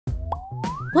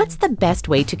What's the best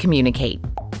way to communicate?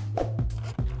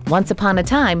 Once upon a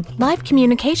time, live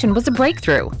communication was a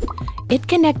breakthrough. It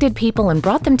connected people and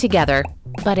brought them together,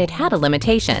 but it had a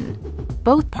limitation.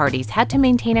 Both parties had to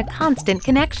maintain a constant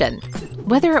connection.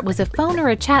 Whether it was a phone or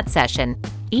a chat session,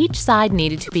 each side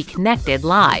needed to be connected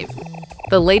live.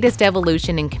 The latest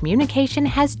evolution in communication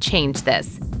has changed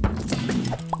this.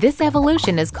 This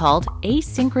evolution is called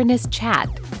asynchronous chat.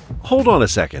 Hold on a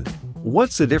second.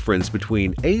 What's the difference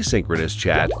between asynchronous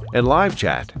chat and live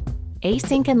chat?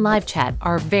 Async and live chat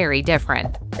are very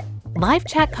different. Live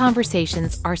chat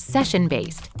conversations are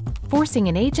session-based, forcing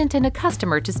an agent and a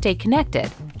customer to stay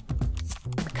connected.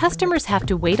 Customers have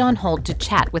to wait on hold to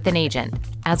chat with an agent.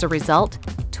 As a result,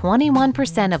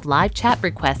 21% of live chat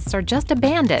requests are just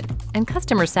abandoned, and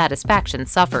customer satisfaction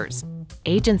suffers.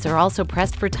 Agents are also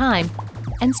pressed for time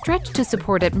and stretched to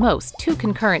support at most 2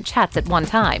 concurrent chats at one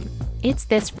time. It's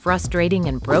this frustrating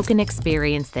and broken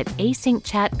experience that async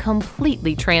chat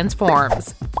completely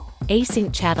transforms.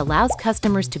 Async chat allows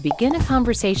customers to begin a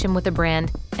conversation with a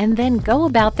brand and then go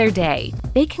about their day.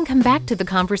 They can come back to the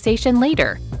conversation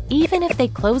later, even if they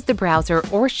close the browser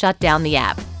or shut down the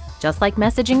app, just like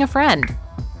messaging a friend.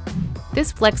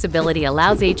 This flexibility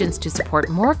allows agents to support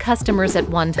more customers at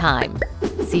one time,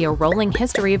 see a rolling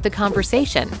history of the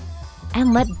conversation,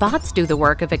 and let bots do the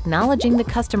work of acknowledging the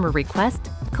customer request,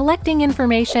 collecting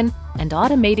information, and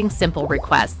automating simple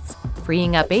requests,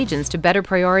 freeing up agents to better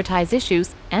prioritize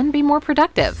issues and be more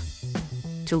productive.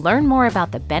 To learn more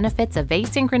about the benefits of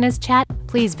asynchronous chat,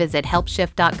 please visit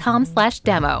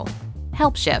helpshift.com/demo.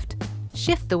 Helpshift.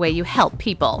 Shift the way you help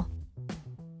people.